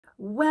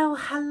Well,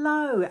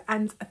 hello,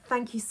 and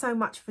thank you so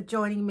much for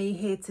joining me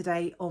here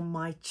today on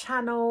my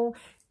channel.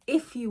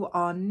 If you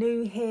are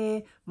new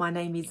here, my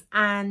name is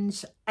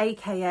Ange,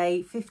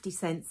 aka 50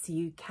 Cents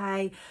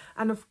UK,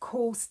 and of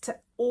course to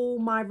all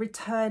my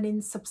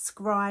returning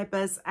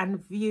subscribers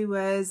and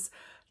viewers,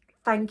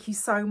 thank you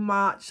so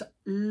much.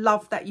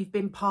 Love that you've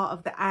been part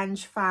of the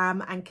Ange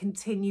fam and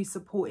continue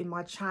supporting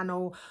my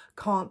channel.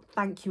 Can't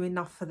thank you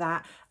enough for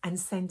that, and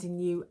sending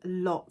you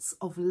lots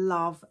of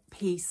love,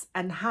 peace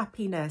and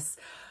happiness.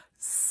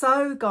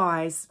 So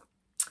guys,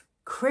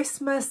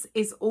 Christmas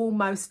is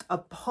almost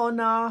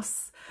upon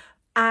us,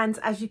 and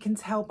as you can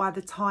tell by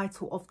the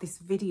title of this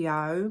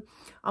video,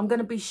 I'm going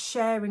to be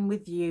sharing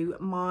with you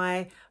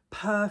my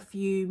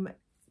perfume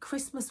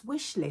Christmas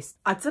wish list.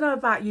 I don't know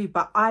about you,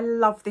 but I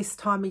love this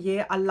time of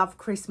year. I love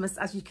Christmas.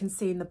 As you can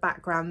see in the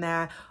background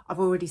there,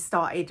 I've already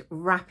started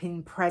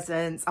wrapping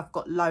presents. I've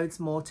got loads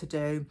more to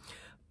do.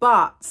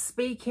 But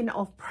speaking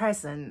of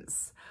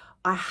presents,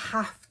 I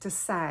have to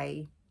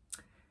say,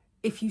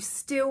 if you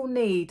still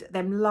need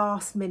them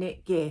last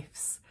minute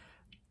gifts,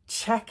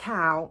 check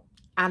out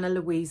Ana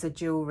Luisa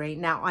jewelry.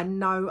 Now, I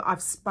know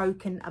I've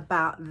spoken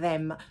about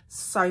them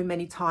so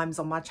many times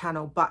on my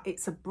channel, but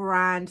it's a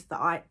brand that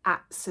I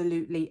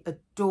absolutely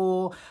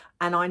adore,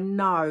 and I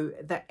know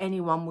that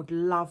anyone would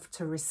love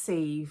to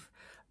receive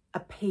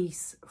a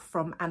piece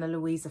from Ana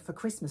Luisa for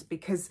Christmas,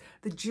 because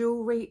the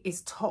jewelry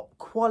is top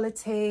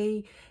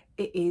quality,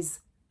 it is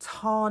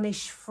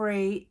tarnish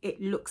free,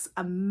 it looks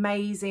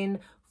amazing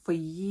for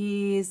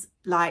years.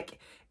 Like,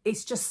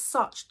 it's just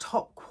such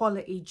top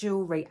quality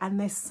jewelry, and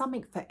there's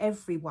something for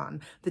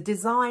everyone. The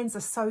designs are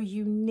so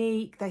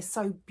unique, they're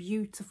so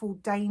beautiful,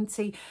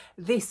 dainty.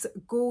 This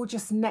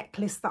gorgeous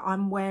necklace that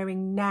I'm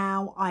wearing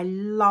now, I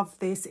love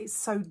this. It's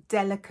so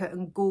delicate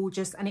and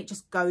gorgeous, and it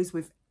just goes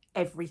with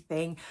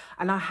everything.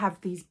 And I have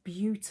these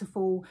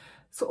beautiful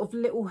sort of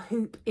little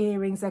hoop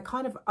earrings. They're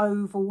kind of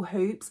oval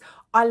hoops.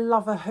 I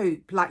love a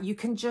hoop. Like, you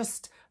can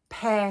just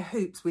pair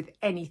hoops with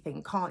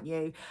anything, can't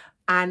you?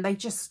 And they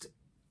just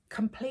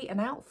complete an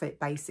outfit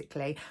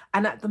basically.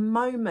 And at the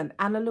moment,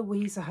 Ana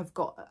Luisa have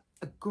got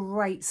a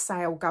great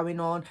sale going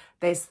on.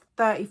 There's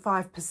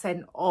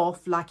 35%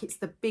 off, like it's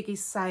the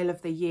biggest sale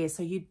of the year,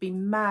 so you'd be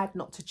mad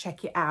not to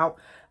check it out.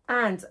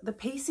 And the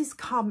pieces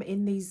come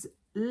in these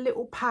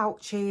little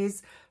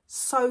pouches,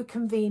 so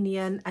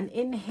convenient. And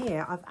in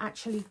here I've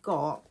actually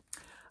got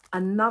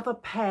another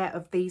pair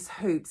of these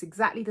hoops,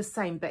 exactly the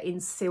same but in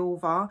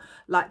silver.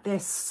 Like, they're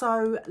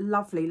so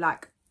lovely.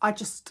 Like, I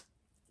just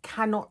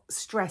cannot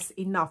stress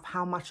enough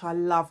how much I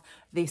love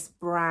this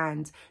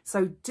brand.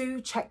 So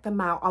do check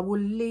them out. I will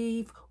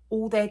leave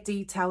all their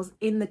details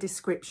in the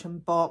description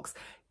box.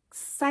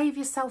 Save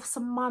yourself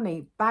some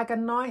money, bag a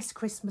nice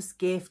Christmas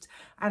gift,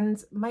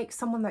 and make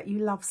someone that you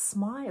love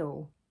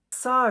smile.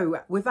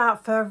 So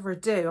without further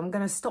ado, I'm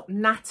going to stop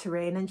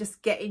nattering and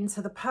just get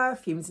into the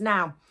perfumes.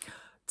 Now,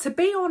 to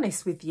be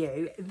honest with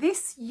you,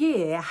 this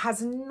year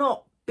has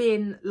not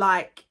been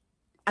like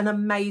an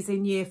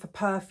amazing year for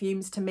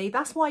perfumes to me.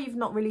 That's why you've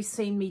not really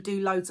seen me do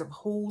loads of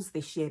hauls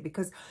this year,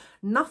 because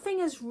nothing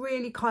has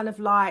really kind of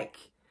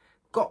like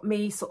got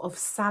me sort of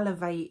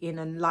salivating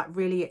and like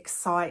really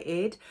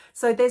excited.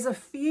 So there's a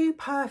few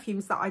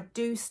perfumes that I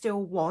do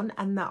still want,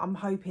 and that I'm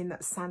hoping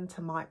that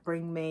Santa might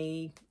bring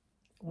me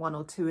one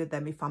or two of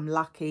them if I'm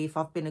lucky, if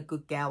I've been a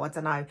good girl. I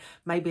don't know,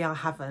 maybe I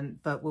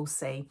haven't, but we'll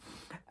see.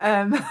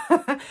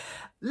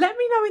 Let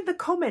me know in the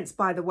comments,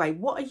 by the way,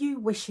 what are you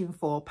wishing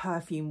for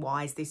perfume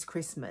wise this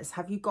Christmas?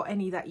 Have you got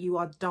any that you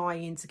are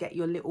dying to get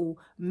your little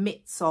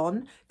mitts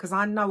on? Because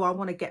I know I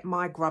want to get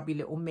my grubby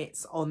little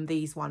mitts on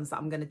these ones that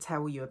I'm going to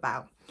tell you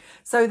about.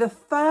 So the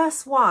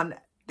first one,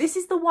 this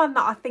is the one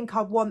that I think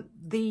I want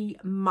the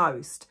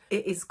most.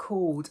 It is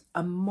called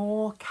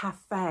Amor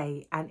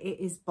Cafe, and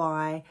it is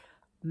by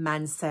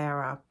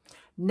Mancera.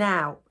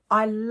 Now,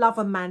 I love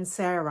a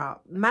Mancera.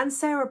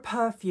 Mancera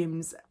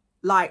perfumes,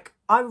 like,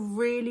 I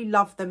really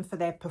love them for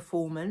their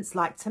performance.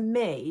 Like, to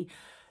me,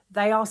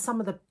 they are some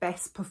of the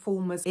best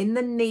performers in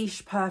the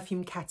niche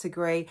perfume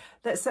category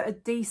that's at a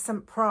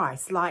decent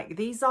price. Like,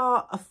 these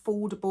are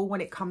affordable when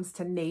it comes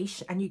to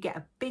niche, and you get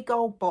a big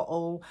old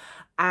bottle.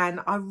 And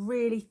I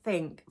really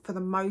think, for the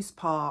most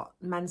part,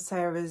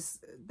 Mancera's,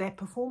 their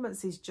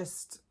performance is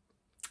just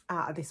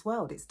out of this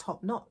world. It's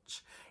top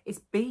notch. It's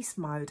beast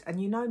mode,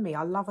 and you know me,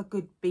 I love a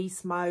good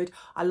beast mode.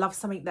 I love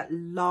something that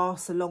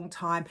lasts a long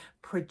time,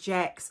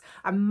 projects,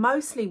 and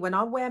mostly when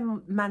I wear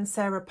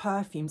Mancera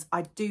perfumes,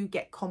 I do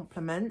get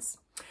compliments.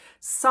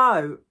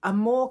 So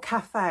Amor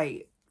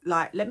Cafe,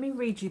 like, let me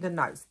read you the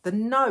notes. The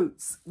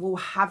notes will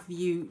have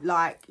you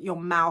like your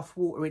mouth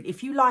watering,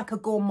 if you like a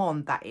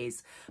gourmand, that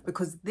is,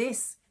 because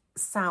this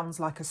sounds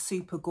like a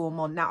super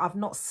gourmand. Now, I've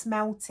not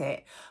smelt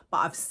it, but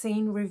I've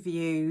seen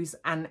reviews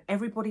and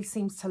everybody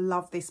seems to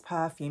love this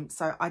perfume,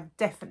 so I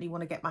definitely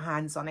want to get my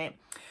hands on it.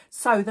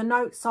 So the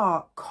notes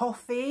are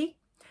coffee,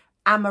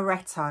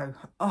 amaretto.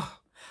 Oh,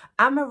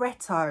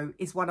 amaretto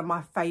is one of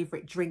my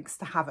favorite drinks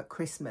to have at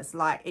Christmas.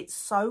 Like, it's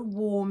so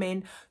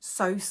warming,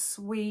 so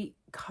sweet,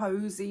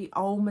 cozy,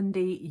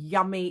 almondy,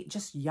 yummy,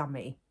 just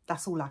yummy.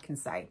 That's all I can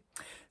say.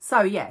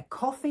 So yeah,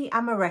 coffee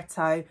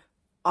amaretto,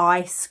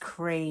 ice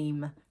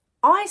cream.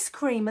 Ice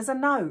cream as a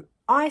note.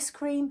 Ice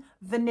cream,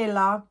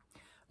 vanilla,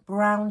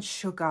 brown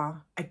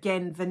sugar.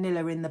 Again,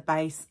 vanilla in the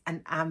base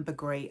and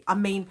ambergris. I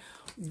mean,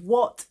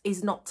 what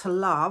is not to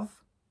love?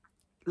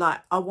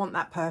 Like, I want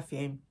that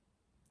perfume.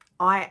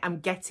 I am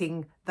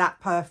getting that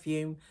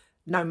perfume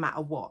no matter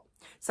what.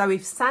 So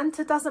if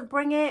Santa doesn't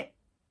bring it,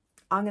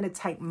 I'm going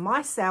to take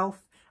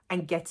myself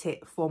and get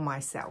it for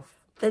myself.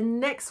 The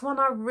next one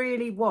I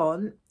really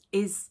want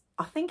is,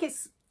 I think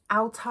it's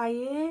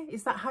Altair,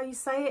 is that how you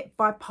say it?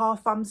 By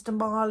Parfums de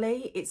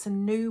Marly. It's a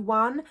new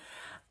one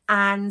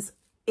and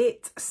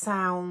it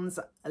sounds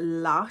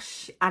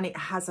lush and it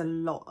has a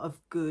lot of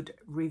good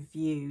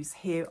reviews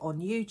here on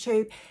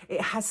YouTube.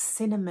 It has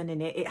cinnamon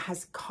in it, it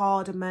has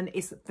cardamom,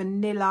 it's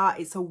vanilla,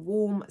 it's a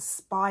warm,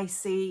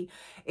 spicy.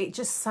 It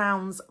just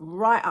sounds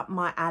right up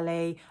my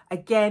alley.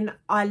 Again,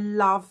 I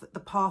love the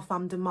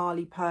Parfums de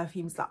Marly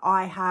perfumes that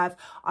I have.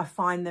 I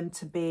find them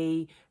to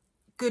be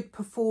good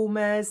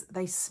performers.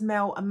 They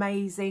smell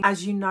amazing.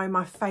 As you know,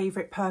 my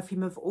favourite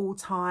perfume of all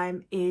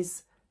time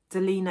is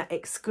Delina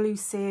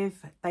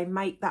Exclusive. They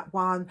make that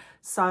one.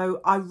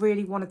 So I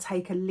really want to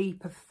take a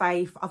leap of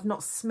faith. I've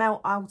not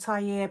smelt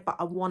Altair, but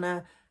I want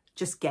to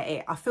just get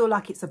it. I feel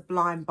like it's a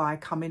blind buy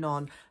coming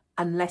on,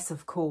 unless,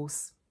 of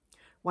course,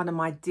 one of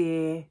my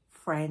dear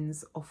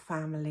friends or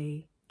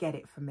family get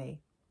it for me.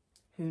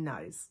 Who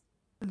knows?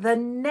 The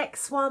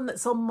next one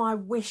that's on my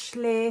wish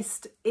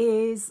list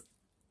is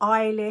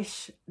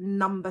Eilish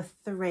number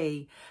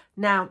 3.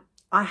 Now,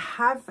 I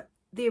have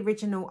the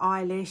original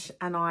Eilish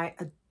and I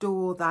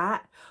adore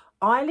that.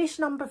 Eilish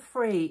number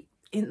 3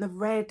 in the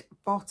red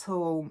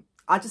bottle.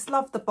 I just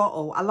love the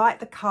bottle. I like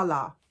the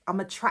colour. I'm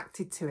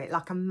attracted to it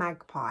like a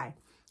magpie.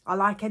 I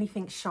like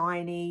anything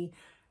shiny,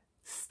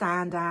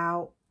 stand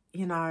out,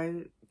 you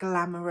know,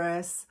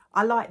 glamorous.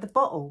 I like the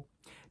bottle.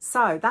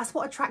 So that's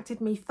what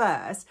attracted me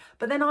first.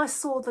 But then I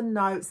saw the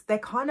notes. They're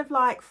kind of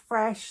like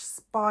fresh,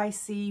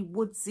 spicy,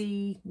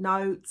 woodsy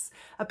notes.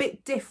 A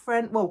bit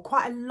different. Well,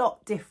 quite a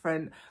lot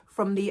different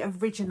from the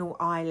original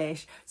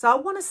Eilish. So I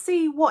want to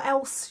see what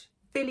else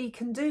Billie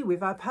can do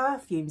with her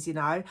perfumes, you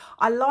know.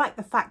 I like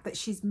the fact that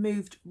she's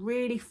moved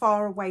really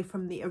far away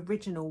from the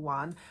original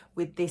one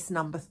with this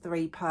number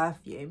 3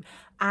 perfume.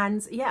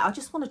 And yeah, I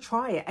just want to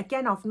try it.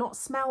 Again, I've not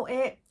smelt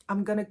it.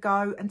 I'm going to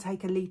go and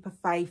take a leap of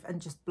faith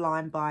and just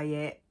blind buy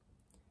it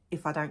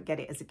if I don't get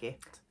it as a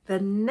gift. The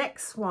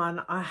next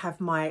one I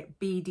have my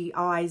beady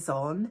eyes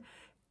on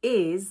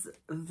is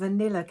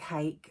Vanilla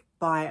Cake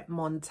by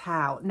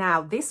Montal.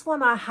 Now, this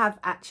one I have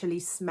actually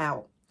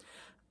smelt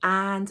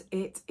and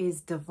it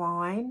is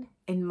divine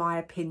in my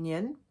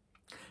opinion.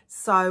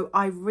 So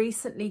I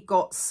recently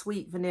got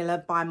Sweet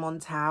Vanilla by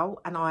Montal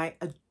and I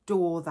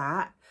adore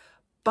that.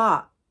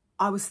 But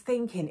I was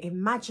thinking,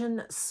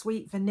 imagine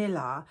sweet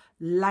vanilla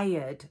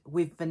layered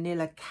with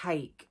vanilla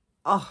cake.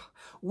 Oh,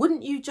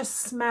 wouldn't you just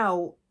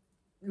smell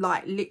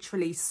like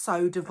literally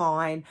so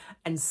divine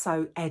and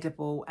so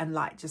edible and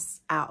like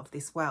just out of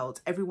this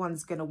world?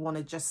 Everyone's going to want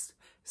to just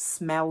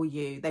smell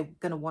you. They're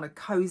going to want to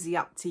cozy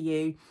up to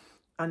you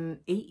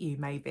and eat you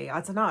maybe.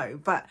 I don't know.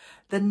 But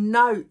the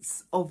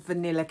notes of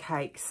vanilla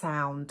cake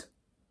sound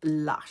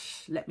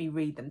lush. Let me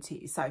read them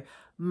to you. So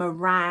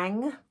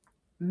meringue,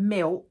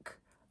 milk,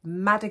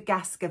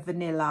 Madagascar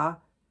vanilla,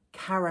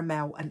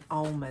 caramel and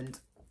almond.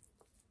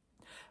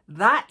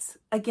 That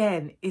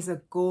again is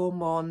a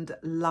gourmand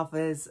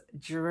lover's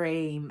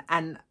dream.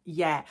 And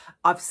yeah,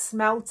 I've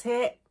smelt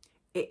it.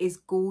 It is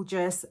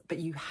gorgeous, but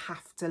you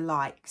have to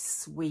like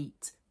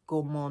sweet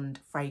gourmand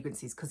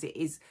fragrances because it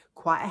is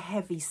quite a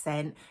heavy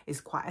scent. It's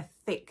quite a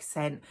thick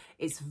scent.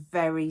 It's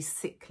very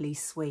sickly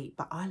sweet,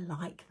 but I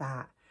like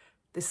that.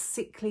 The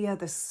sicklier,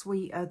 the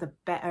sweeter, the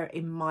better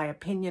in my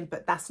opinion,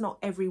 but that's not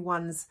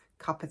everyone's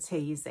cup of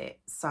tea, is it?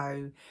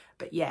 So,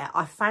 but yeah,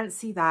 I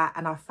fancy that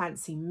and I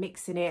fancy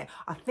mixing it.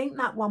 I think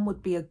that one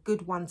would be a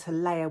good one to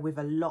layer with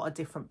a lot of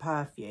different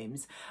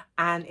perfumes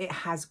and it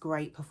has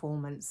great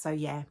performance. So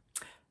yeah,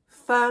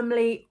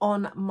 firmly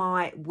on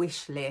my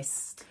wish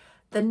list.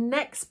 The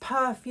next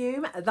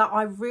perfume that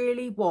I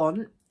really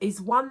want is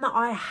one that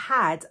I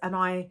had and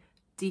I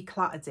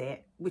decluttered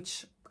it,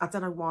 which I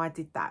don't know why I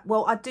did that.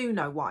 Well, I do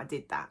know why I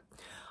did that.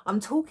 I'm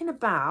talking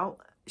about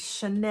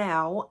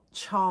Chanel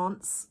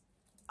Chance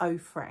Eau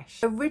Fresh.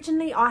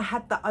 Originally, I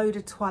had the Eau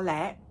de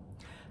Toilette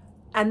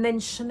and then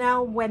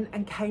Chanel went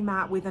and came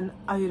out with an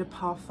Eau de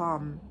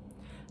Parfum.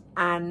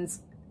 And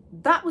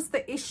that was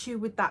the issue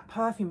with that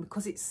perfume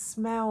because it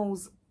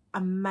smells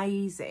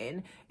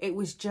amazing. It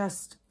was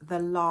just the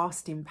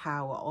lasting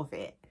power of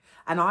it.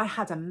 And I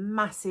had a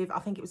massive, I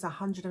think it was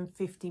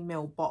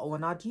 150ml bottle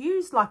and I'd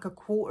used like a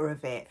quarter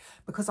of it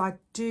because I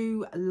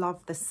do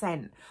love the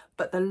scent,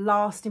 but the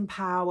lasting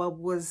power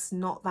was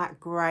not that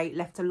great,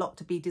 left a lot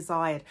to be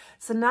desired.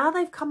 So now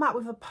they've come out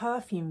with a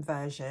perfume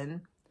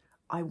version.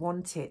 I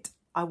want it.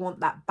 I want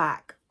that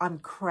back. I'm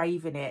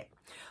craving it.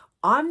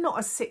 I'm not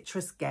a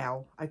citrus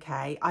girl,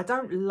 okay? I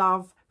don't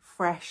love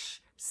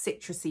fresh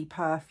citrusy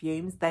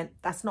perfumes, then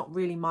that's not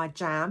really my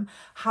jam.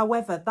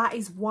 However, that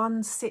is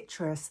one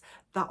citrus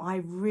that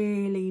I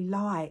really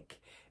like.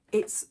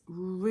 It's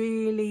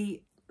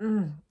really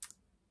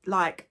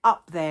like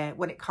up there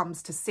when it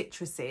comes to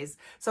citruses.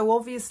 So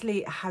obviously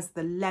it has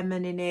the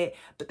lemon in it,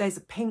 but there's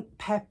a pink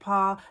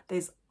pepper,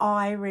 there's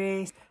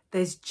iris,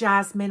 there's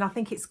jasmine. I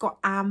think it's got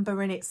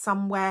amber in it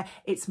somewhere.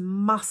 It's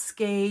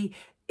musky.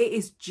 It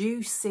is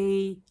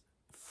juicy,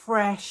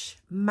 fresh,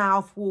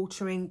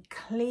 mouth-watering,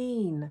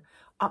 clean,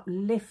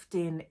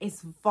 uplifting.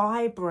 It's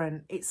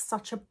vibrant. It's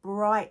such a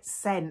bright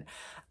scent,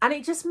 and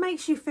it just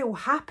makes you feel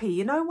happy.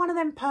 You know, one of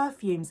them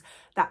perfumes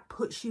that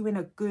puts you in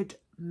a good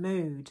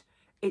mood.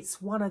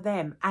 It's one of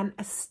them. And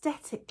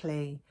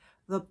aesthetically,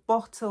 the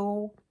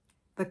bottle,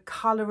 the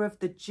colour of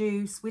the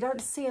juice, we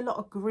don't see a lot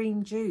of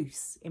green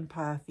juice in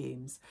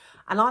perfumes,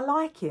 and I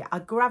like it. I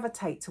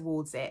gravitate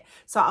towards it.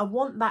 So I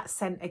want that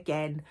scent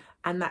again,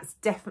 and that's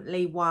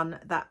definitely one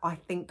that I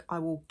think I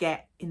will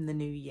get in the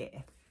new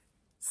year.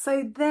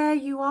 So there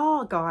you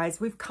are, guys.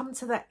 We've come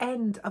to the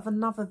end of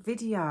another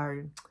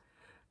video.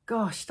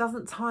 Gosh,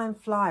 doesn't time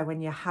fly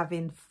when you're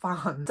having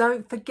fun?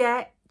 Don't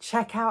forget,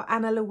 check out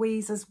Anna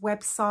Louisa's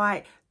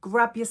website.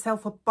 Grab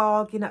yourself a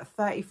bargain at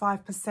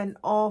 35%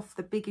 off,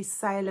 the biggest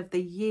sale of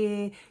the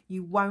year.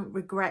 You won't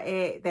regret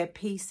it. Their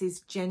pieces,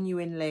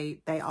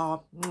 genuinely, they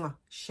are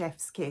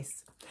chef's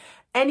kiss.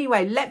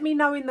 Anyway, let me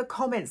know in the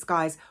comments,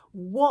 guys,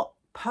 what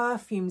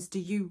perfumes do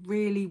you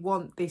really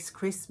want this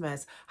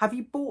Christmas? Have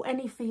you bought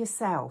any for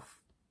yourself?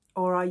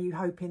 Or are you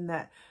hoping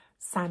that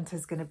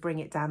Santa's going to bring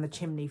it down the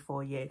chimney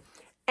for you?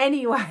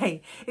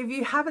 Anyway, if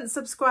you haven't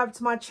subscribed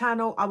to my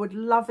channel, I would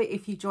love it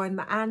if you join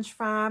the Ange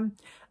fam.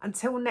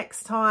 Until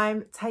next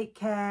time, take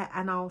care,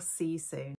 and I'll see you soon.